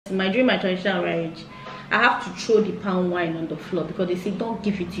during my traditional marriage, I have to throw the palm wine on the floor because they say don't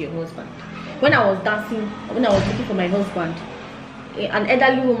give it to your husband. When I was dancing, when I was looking for my husband, an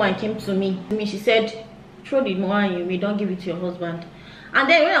elderly woman came to me. She said, throw the wine away, don't give it to your husband. And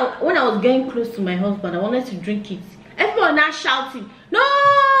then when I was getting close to my husband, I wanted to drink it. Everyone now shouting,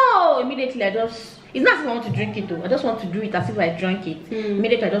 no! Immediately it's not as if I want to drink it though. I just want to do it as if I drank it.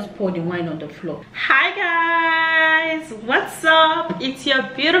 Immediately I just pour the wine on the floor. Hi guys, what's up? It's your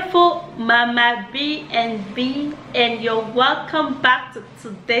beautiful Mama B&B, and you're welcome back to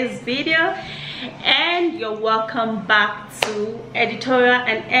today's video, and you're welcome back to Editorial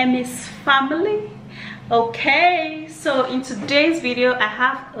and Emmy's family. Okay, so in today's video I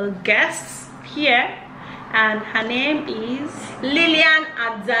have a guest here, and her name is Lillian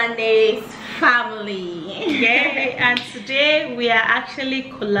Adanne Family. Okay, and today we are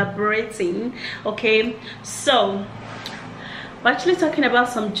actually collaborating. Okay, so we're actually talking about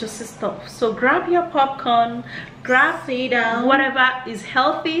some juicy stuff. So grab your popcorn, sit down, whatever is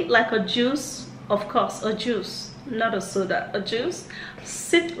healthy, like a juice, of course, a juice, not a soda, a juice.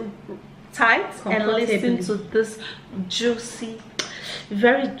 Sit tight and listen to this juicy,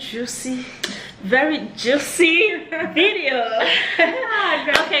 very juicy video.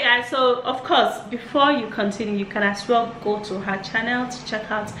 Okay guys, so of course before you continue, you can as well go to her channel to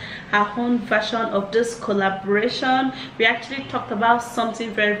check out her own version of this collaboration. We actually talked about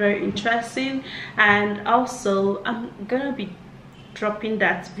something very interesting, and also I'm gonna be dropping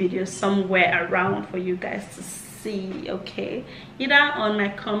that video somewhere around for you guys to see. Okay, either on my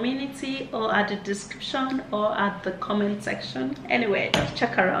community or at the description or at the comment section. Anyway, just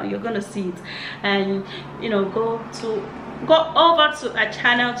check around, you're gonna see it, and you know, go over to a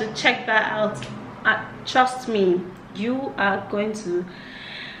channel to check that out. Trust me, you are going to,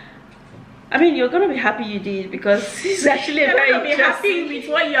 I mean, you're gonna be happy you did, because it's actually a very happy with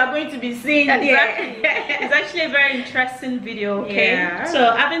what you are going to be seeing. Exactly. It's actually a very interesting video. Okay, yeah.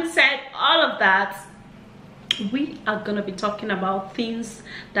 So having said all of that, we are gonna be talking about things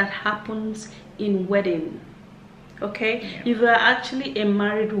that happens in wedding. Okay, yeah. If you're actually a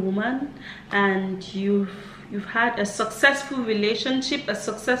married woman and you've had a successful relationship, a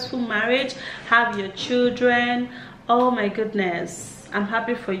successful marriage, have your children, oh my goodness, I'm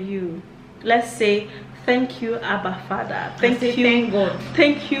happy for you. Let's say thank you, Abba Father. Thank you, thank God.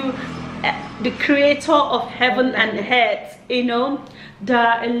 Thank you, the creator of heaven and earth. You know, there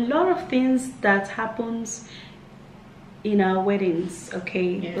are a lot of things that happens in our weddings.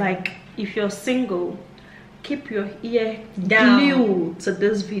 Okay, yeah. Like if you're single, keep your ear glued to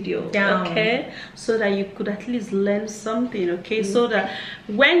this video. Okay, so that you could at least learn something. Okay, so that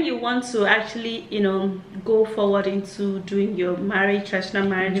when you want to actually, you know, go forward into doing your marriage, traditional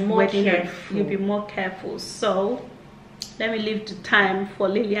marriage, wedding, you'll be more careful. So let me leave the time for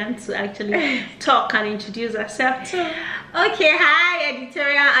Lillian to actually talk and introduce herself too. Okay, hi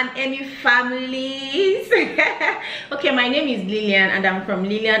Editorial and Emmy families. Okay, my name is Lillian and I'm from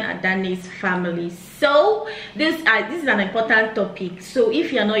Lillian Adanne's Family. So this is an important topic. So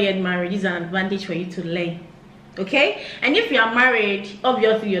if you're not yet married, this is an advantage for you to learn. Okay, and if you are married,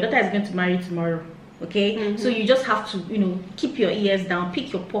 obviously your daughter is going to marry tomorrow. Okay, so you just have to, you know, keep your ears down,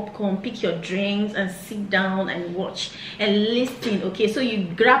 pick your popcorn, pick your drinks, and sit down and watch and listen. Okay, so you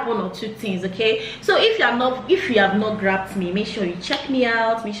grab one or two things. Okay, so if you have not grabbed me, make sure you check me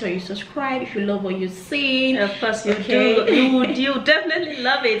out, make sure you subscribe if you love what you see. Of course you do. You definitely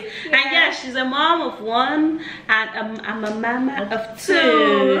love it. Yeah. And yeah, she's a mom of one, and I'm a mama of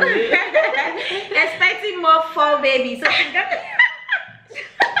two. Expecting more 4 babies, so she's gonna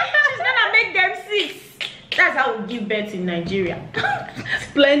make them 6. That's how we give birth in Nigeria.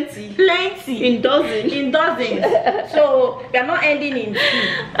 Plenty in dozens. So we are not ending in 2.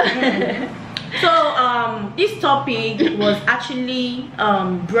 So this topic was actually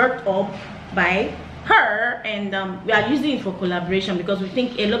brought up by her, and we are using it for collaboration because we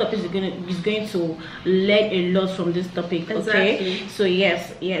think a lot of people is going to learn a lot from this topic. Okay, exactly. So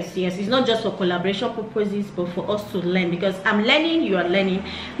yes, it's not just for collaboration purposes but for us to learn, because I'm learning, you are learning.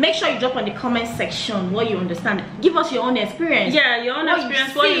 Make sure you drop on the comment section what you understand. Give us your own experience. Yeah, your own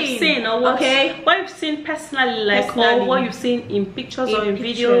experience, what you've seen, or what you've seen personally, like or what you've seen in pictures or in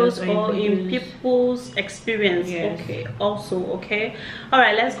videos or in people's experience. Yes. Okay, also. Okay, all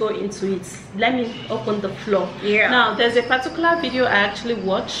right, let's go into it. Let me open the floor. Yeah, now there's a particular video I actually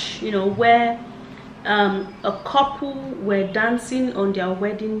watched, you know, where a couple were dancing on their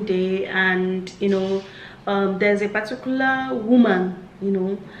wedding day, and you know, there's a particular woman, you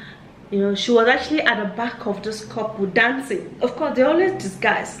know, she was actually at the back of this couple dancing. Of course, they always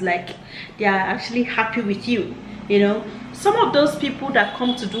disguise like they are actually happy with you. you know. Some of those people that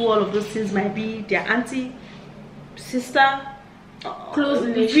come to do all of those things might be their auntie, sister, close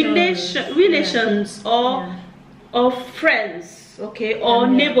relations or friends, okay, or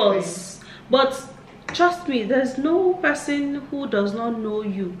neighbors. But trust me, there's no person who does not know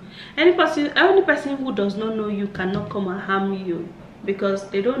you. Any person who does not know you cannot come and harm you, because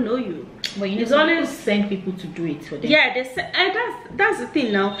they don't know you. But you know, always send people to do it for them. Yeah, they say, and that's the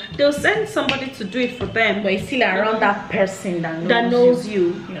thing now. They'll send somebody to do it for them, but it's still around that person that knows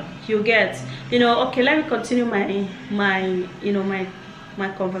you. Yeah. You get, you know. Okay, let me continue my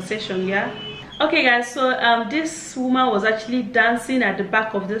conversation. Yeah. Okay, guys, so this woman was actually dancing at the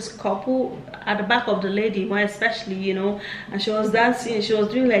back of this couple, at the back of the lady, more especially, you know, and she was dancing, she was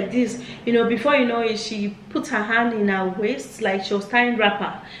doing like this, you know. Before you know it, she put her hand in her waist, like she was tying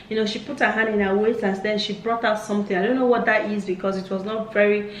wrapper, you know. She put her hand in her waist and then she brought out something. I don't know what that is, because it was not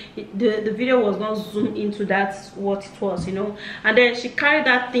very, the video was not zoomed into that what it was, you know. And then she carried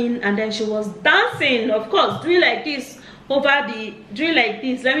that thing and then she was dancing, of course, doing like this doing like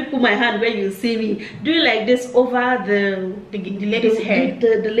this. Let me put my hand where you see me, doing like this over the lady's head,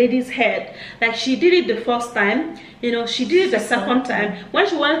 the lady's head. Like she did it the first time, you know. She did it the second time. When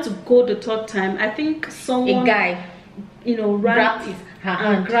she wanted to go the third time, I think a guy, you know, grabbed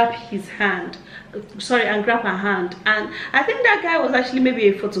his hand. Sorry, and grabbed her hand. And I think that guy was actually maybe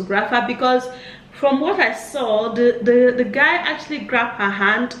a photographer, because from what I saw, the guy actually grabbed her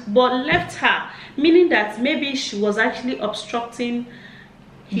hand but left her, meaning that maybe she was actually obstructing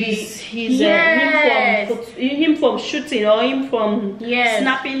him from shooting, or him from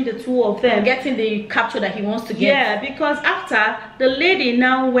snapping the two of them, getting the capture that he wants to get. Yeah, because after, the lady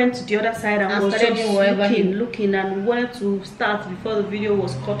now went to the other side and was just looking and wanted to start before the video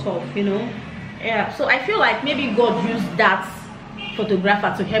was cut off, you know. Yeah, so I feel like maybe God used that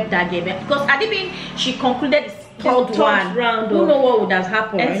photographer to help that girl, because I think she concluded the third round. Who know what would have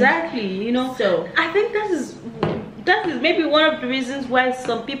happened? Exactly, you know. So I think that is maybe one of the reasons why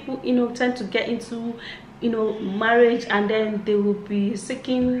some people, you know, tend to get into, you know, marriage, and then they will be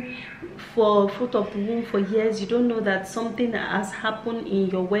seeking for fruit of the womb for years. You don't know that something has happened in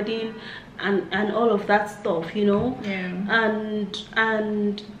your wedding and all of that stuff, you know. Yeah.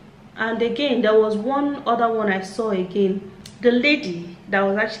 And again, there was one other one I saw again. The lady that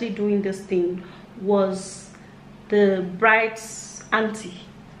was actually doing this thing was the bride's auntie.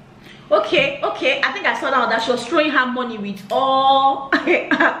 Okay, I think I saw that she was throwing her money with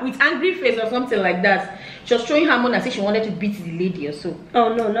with angry face or something like that. She was throwing her money as if she wanted to beat the lady or so.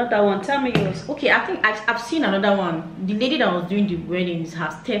 Oh no, not that one. Tell me yours. Okay, I think I've seen another one. The lady that was doing the wedding is her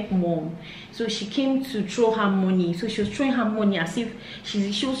stepmom. So she came to throw her money. So she was throwing her money as if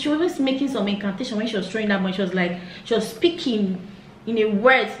she was always making some incantation when she was throwing that money. She was speaking in a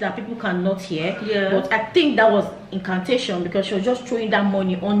words that people cannot hear. Yeah. But I think that was incantation, because she was just throwing that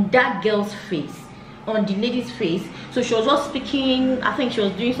money on that girl's face, on the lady's face. So she was just speaking, I think she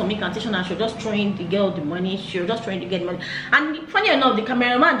was doing some incantation, and she was just throwing the girl the money. She was just trying to get money. And funny enough, the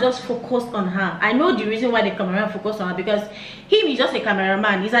cameraman just focused on her. I know the reason why the cameraman focused on her, because him is just a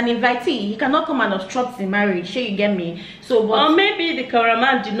cameraman. He's an invitee. He cannot come and obstruct the marriage. Sure, you get me? So, but or maybe the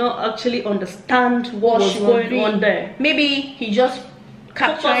cameraman did not actually understand what was going on there. Maybe he just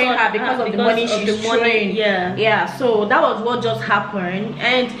capturing her because of the money she's throwing. Yeah. So that was what just happened.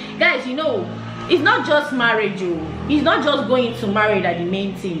 And guys, you know, it's not just marriage. It's not just going to marry that the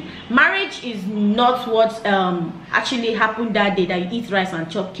main thing. Marriage is not what actually happened that day that you eat rice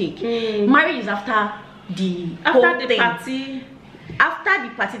and chop cake. Marriage is after the party. After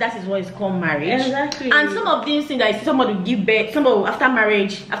the party, that is what is called marriage. Exactly. And some of these things that somebody will give birth, after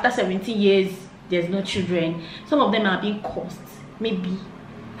marriage, after 17 years, there's no children. Some of them are being caused. Maybe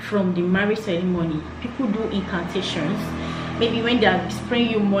from the marriage ceremony, people do incantations. Maybe when they are spraying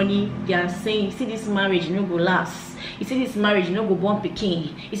you money, they are saying, you see, this marriage you no go last. You see, this marriage you no go born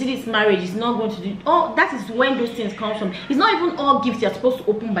pikin. You see, this marriage is not going to do. Oh, that is when those things come from. It's not even all gifts you're supposed to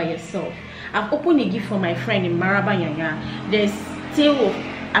open by yourself. I've opened a gift for my friend in Maraba Yanya. There's tail of,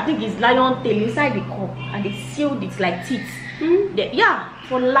 I think it's lion tail inside the cup, and they sealed it like teeth. Yeah,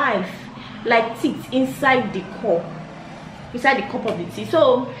 for life, like teeth inside the cup. Inside the cup of the tea.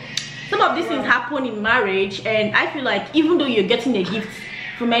 So some of these things happen in marriage, and I feel like even though you're getting a gift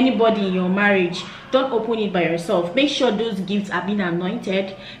from anybody in your marriage, don't open it by yourself. Make sure those gifts are being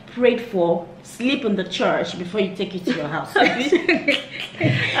anointed, prayed for, sleep in the church before you take it to your house.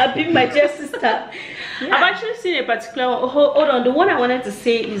 I've been my dear sister. Yeah. I've actually seen a particular one. Hold on, the one I wanted to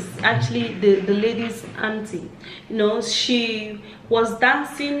say is actually the lady's auntie. You know, she was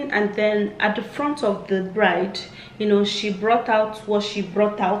dancing, and then at the front of the bride, you know, she brought out what she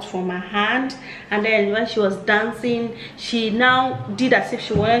brought out from her hand, and then when she was dancing, she now did as if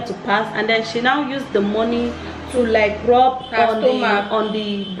she wanted to pass, and then she now used the money to like rub on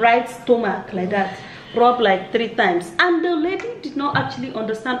the bride's stomach like that, rub like 3 times, and the lady did not actually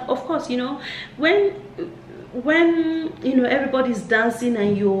understand. Of course, you know, when you know everybody's dancing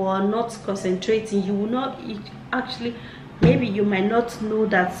and you are not concentrating, you will not actually, maybe you might not know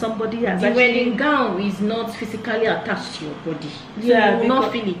that somebody has the wedding gown is not physically attached to your body, so you will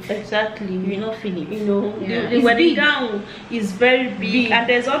not feel it. Exactly, you will not feel it. You know, the wedding gown is very big, and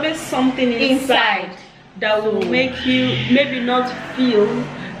there's always something inside that will make you maybe not feel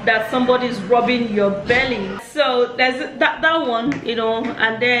that somebody is rubbing your belly. So there's that one, you know.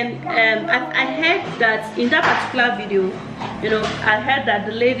 And then I heard that in that particular video, you know, I heard that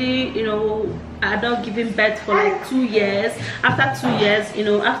the lady, you know, had not given birth for like 2 years. After 2 years, you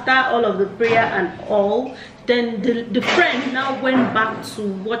know, after all of the prayer and all, then the friend now went back to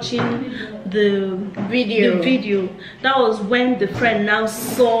watching the video. That was when the friend now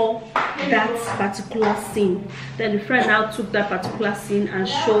saw that particular scene. Then the friend now took that particular scene and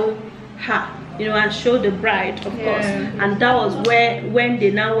showed her, you know, and showed the bride, of course. And that was when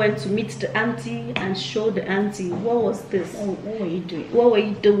they now went to meet the auntie and show the auntie, what was this? What were you doing? What were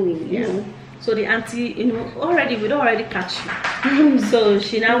you doing? You know? So the auntie, you know, we'd already catch you. So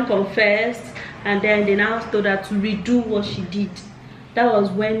she now confessed, and then they now told her to redo what she did. That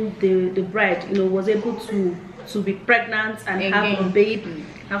was when the bride, you know, was able to be pregnant and have a baby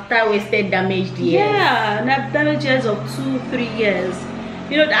after wasted damaged years. Yeah, and have damaged years of 2-3 years.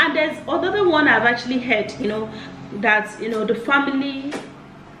 You know, and there's another one I've actually heard, you know, that, you know, the family,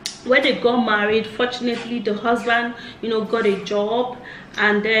 when they got married, fortunately the husband, you know, got a job,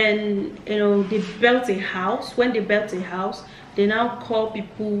 and then, you know, they built a house. When they built a house, they now call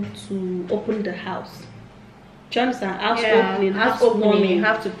people to open the house. Do you understand? House opening. You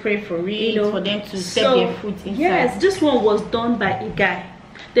have to pray for it, you know, for them to step their foot inside. Yes, this one was done by a guy.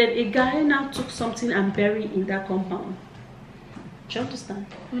 Then a guy now took something and buried in that compound. Do you understand?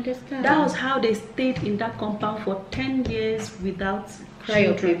 That was how they stayed in that compound for 10 years without cry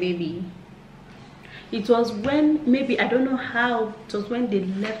of a baby. It was when, maybe, I don't know how, it was when they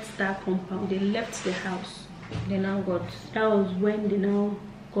left that compound, they left the house. That was when they now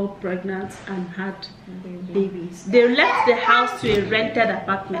got pregnant and had babies. They left the house to a rented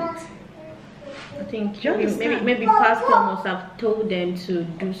apartment. I think maybe pastor must have told them to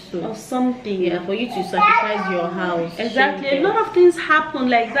do so or something. Yeah, for you to sacrifice your house. Exactly. A lot of things happen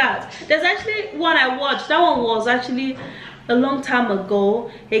like that. There's actually one I watched. That one was actually a long time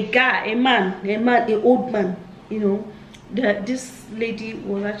ago. An old man. You know, this lady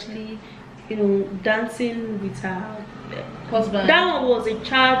was actually, you know, dancing with her husband. That one was a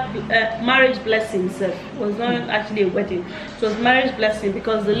marriage blessing. It was not actually a wedding. It was marriage blessing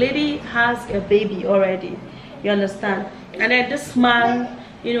because the lady has a baby already. You understand? And then this man,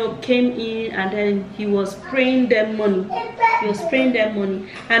 you know, came in, and then he was praying them money.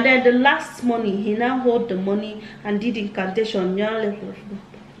 And then the last money, he now hold the money and did incantation, you know,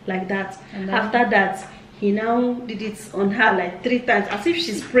 like that. After that, he now did it on her like 3 times, as if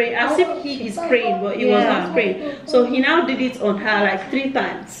she's praying, as if he is praying, but he was not praying. So he now did it on her like 3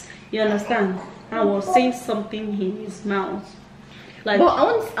 times. You understand? I was saying something in his mouth. Like, but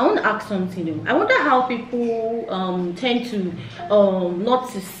I want to ask something though. I wonder how people tend to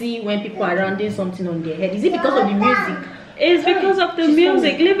not to see when people are around doing something on their head. Is it because of the music? It's because of the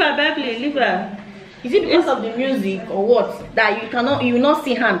music. Leave her, Beverly, leave her. Is it because of the music or what, that you will not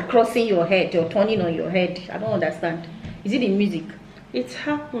see hand crossing your head or turning on your head? I don't understand. Is it the music? It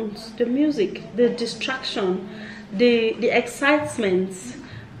happens. The music, the distraction, the excitement,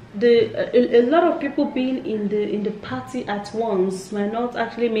 a lot of people being in the party at once might not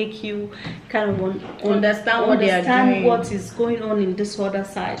actually make you kind of understand what they are doing, what is going on in this other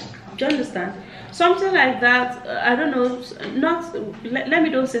side. Do you understand? Something like that, I don't know, let me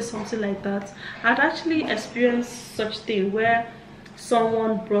don't say something like that. I'd actually experienced such thing where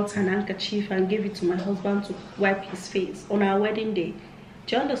someone brought an handkerchief and gave it to my husband to wipe his face on our wedding day.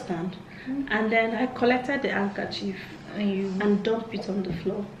 Do you understand? And then I collected the handkerchief and dumped it on the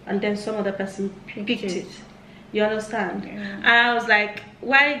floor, and then some other person picked it. You understand? And I was like,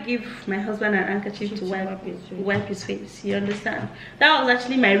 why give my husband an handkerchief to wipe his face? You understand? That was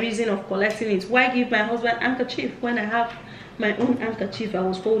actually my reason of collecting it. Why give my husband handkerchief when I have my own handkerchief I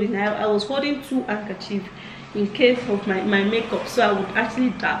was holding? I was holding 2 handkerchiefs. in case of my makeup, so I would actually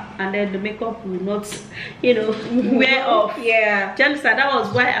dab, and then the makeup will not, you know, wear off. Yeah. Do you understand? That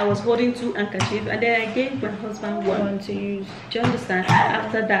was why I was holding 2 handkerchiefs, and then I gave my husband one to use. Do you understand?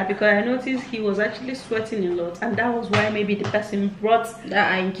 After that, because I noticed he was actually sweating a lot, and that was why maybe the person brought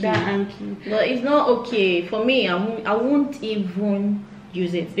that hanky. But it's not okay for me. I won't even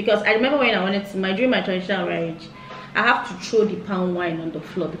use it, because I remember when I wanted to during my traditional marriage, I have to throw the palm wine on the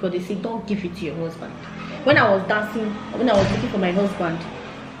floor because they say don't give it to your husband. When I was dancing, when I was looking for my husband,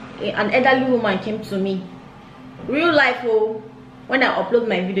 an elderly woman came to me. Real life, oh, when I upload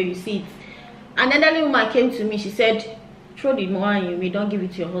my video, you see it. An elderly woman came to me. She said, throw the wine away, don't give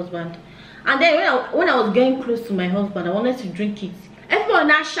it to your husband. And then when I was getting close to my husband, I wanted to drink it. Everyone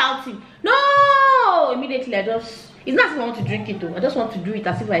now shouting, no! Immediately I just, it's not as if I want to drink it though. I just want to do it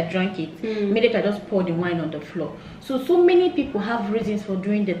as if I drank it. Immediately I just pour the wine on the floor. So many people have reasons for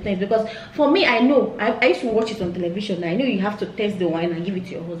doing the things, because for me, I know I used to watch it on television. I know you have to taste the wine and give it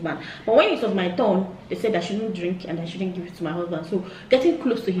to your husband. But when it was my turn, they said I shouldn't drink and I shouldn't give it to my husband. So getting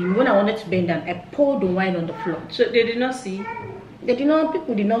close to him, when I wanted to bend down, I poured the wine on the floor. So they did not see? They did not,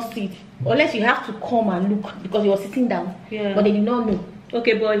 people did not see it. Unless you have to come and look, because he was sitting down. Yeah. But they did not know.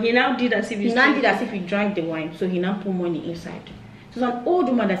 Okay, but he now did as if he drank the wine, so he now put money inside. So it's an old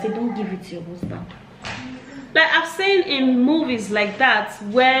woman that said, don't give it to your husband. Like I've seen in movies like that,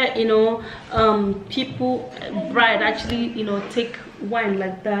 where you know, bride actually, you know, take wine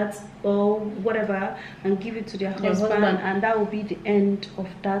like that or whatever and give it to their husband, and that will be the end of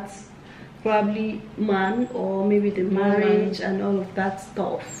that, probably man, or maybe the marriage and all of that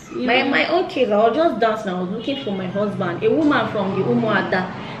stuff. My own case, I was just dancing. I was looking for my husband, a woman from the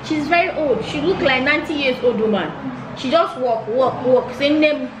Umuada. She's very old. She looked like 90 years old woman. She just walk, same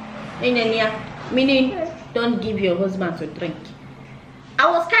name, meaning don't give your husband to drink. I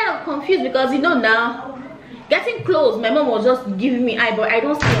was kind of confused because, you know, now getting close, my mom was just giving me eye, but I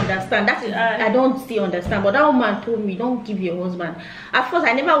don't still understand. That is, I don't still understand. But that woman told me, don't give your husband. At first,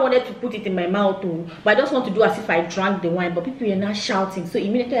 I never wanted to put it in my mouth, too, but I just want to do as if I drank the wine. But people were now shouting, so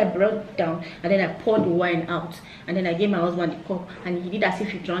immediately I brought it down, and then I poured the wine out, and then I gave my husband the cup, and he did as if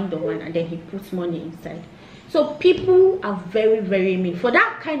he drank the wine, and then he put money inside. So people are very, very mean. For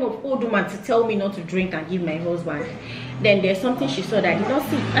that kind of old woman to tell me not to drink and give my husband, then there's something she saw that I did not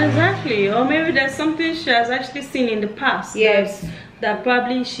see. Exactly. Or maybe there's something she has actually seen in the past. Yes. That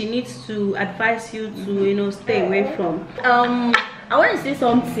probably she needs to advise you to, you know, stay away from. I want to say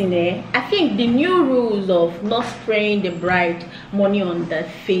something. I think the new rules of not spraying the bride money on the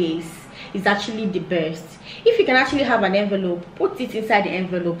face is actually the best. If you can actually have an envelope, put it inside the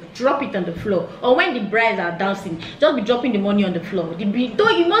envelope, drop it on the floor, or when the brides are dancing, just be dropping the money on the floor. Though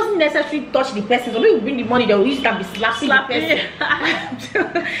you mustn't necessarily touch the person. So when you bring the money, they will use that be slapping the person.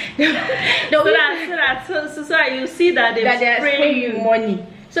 So you see that they're spraying you money.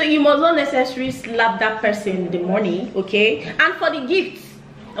 So you must not necessarily slap that person the money, okay? And for the gifts,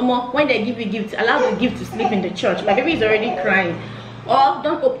 when they give you gifts, allow the gift to sleep in the church. My baby is already crying. Or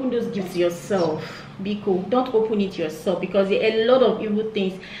don't open those gifts yourself. Be cool. Don't open it yourself, because there are a lot of evil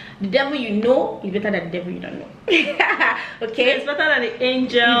things. The devil you know is better than the devil you don't know. Okay, it's better than the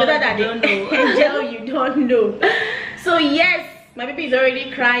angel. It's better than the angel you don't know. So yes, my baby is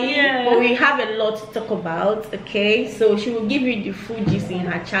already crying, but we have a lot to talk about. Okay, so she will give you the full gist in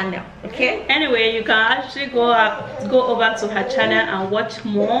her channel. Okay, anyway, you can actually go over to her channel and watch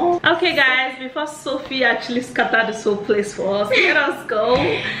more. Okay guys, before Sophie actually scattered this whole place for us, let us go.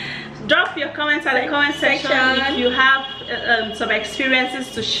 Drop your comments at the comment section if you have some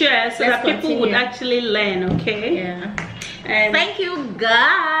experiences to share, so that people would actually learn. Okay. Yeah. And thank you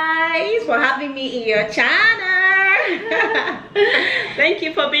guys for having me in your channel. Thank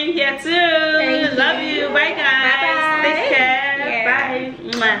you for being here too. Love you. Bye guys. Bye. Take care.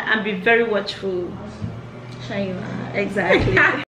 Bye. And be very watchful. Sure you are. Exactly.